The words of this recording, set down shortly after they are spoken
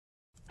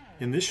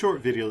In this short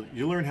video,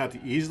 you'll learn how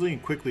to easily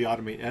and quickly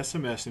automate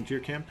SMS into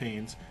your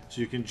campaigns so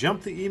you can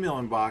jump the email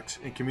inbox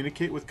and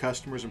communicate with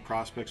customers and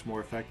prospects more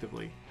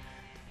effectively.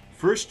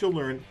 First, you'll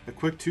learn a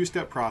quick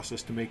two-step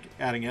process to make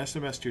adding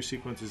SMS to your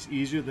sequences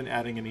easier than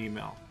adding an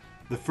email.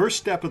 The first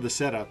step of the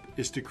setup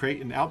is to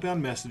create an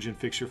outbound message in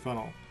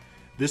FixYourFunnel.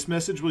 This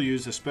message will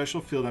use a special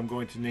field I'm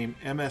going to name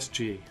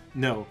MSG.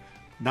 No,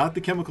 not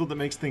the chemical that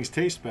makes things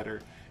taste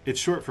better. It's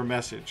short for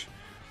message.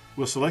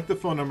 We'll select the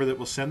phone number that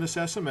will send this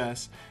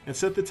SMS and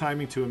set the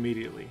timing to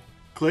immediately.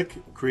 Click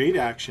Create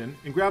Action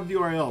and grab the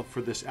URL for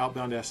this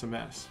outbound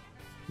SMS.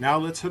 Now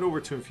let's head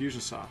over to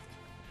Infusionsoft.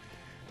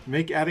 To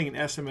make adding an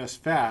SMS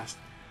fast,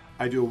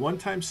 I do a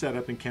one-time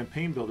setup in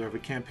Campaign Builder of a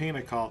campaign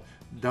I call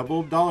 $$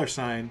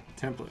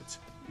 templates.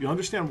 You'll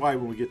understand why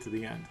when we get to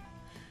the end.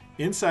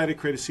 Inside, I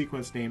create a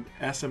sequence named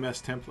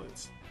SMS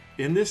templates.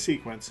 In this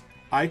sequence,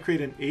 I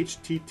create an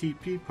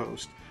HTTP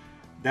post.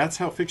 That's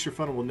how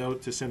FixYourFunnel will know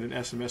to send an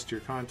SMS to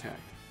your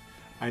contact.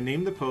 I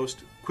name the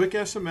post Quick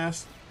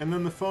SMS and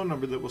then the phone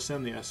number that will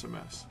send the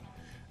SMS.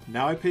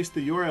 Now I paste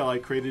the URL I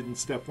created in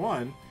step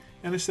 1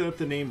 and I set up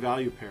the name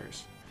value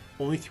pairs.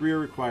 Only 3 are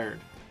required.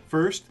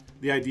 First,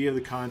 the ID of the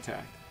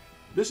contact.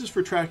 This is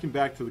for tracking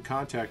back to the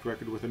contact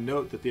record with a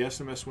note that the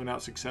SMS went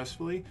out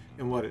successfully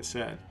and what it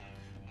said.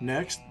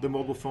 Next, the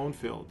mobile phone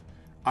field.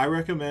 I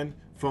recommend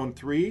phone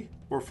 3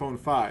 or phone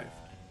 5.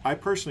 I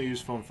personally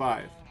use phone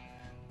 5.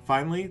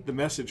 Finally, the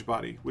message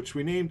body, which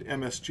we named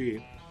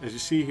MSG, as you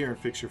see here in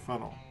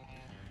FixYourFunnel.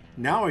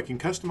 Now I can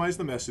customize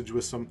the message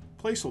with some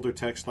placeholder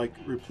text like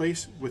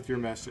replace with your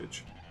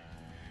message.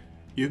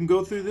 You can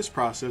go through this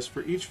process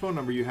for each phone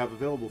number you have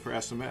available for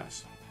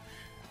SMS.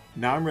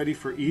 Now I'm ready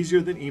for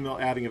easier than email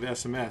adding of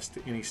SMS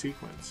to any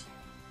sequence.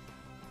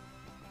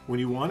 When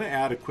you want to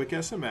add a quick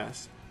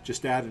SMS,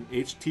 just add an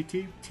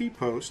HTTP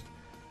post,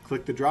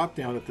 click the drop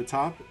down at the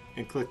top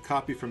and click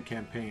Copy from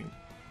Campaign.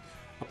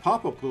 A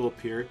pop-up will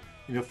appear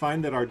and you'll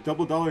find that our $$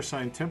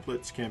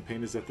 templates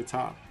campaign is at the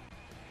top.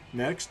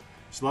 Next,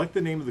 select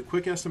the name of the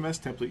quick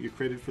SMS template you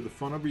created for the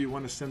phone number you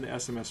want to send the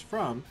SMS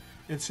from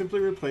and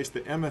simply replace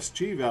the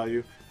MSG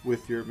value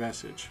with your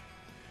message.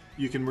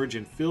 You can merge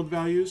in field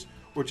values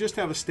or just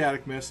have a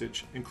static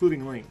message,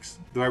 including links,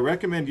 though I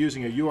recommend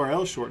using a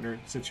URL shortener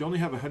since you only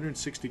have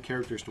 160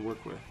 characters to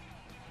work with.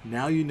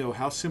 Now you know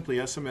how simply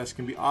SMS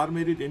can be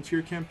automated into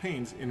your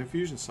campaigns in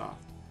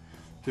Infusionsoft.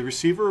 To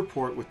receive a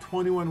report with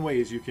 21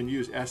 ways you can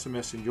use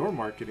SMS in your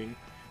marketing,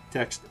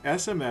 text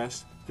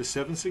SMS to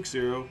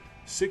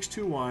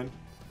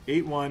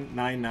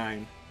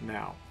 760-621-8199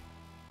 now.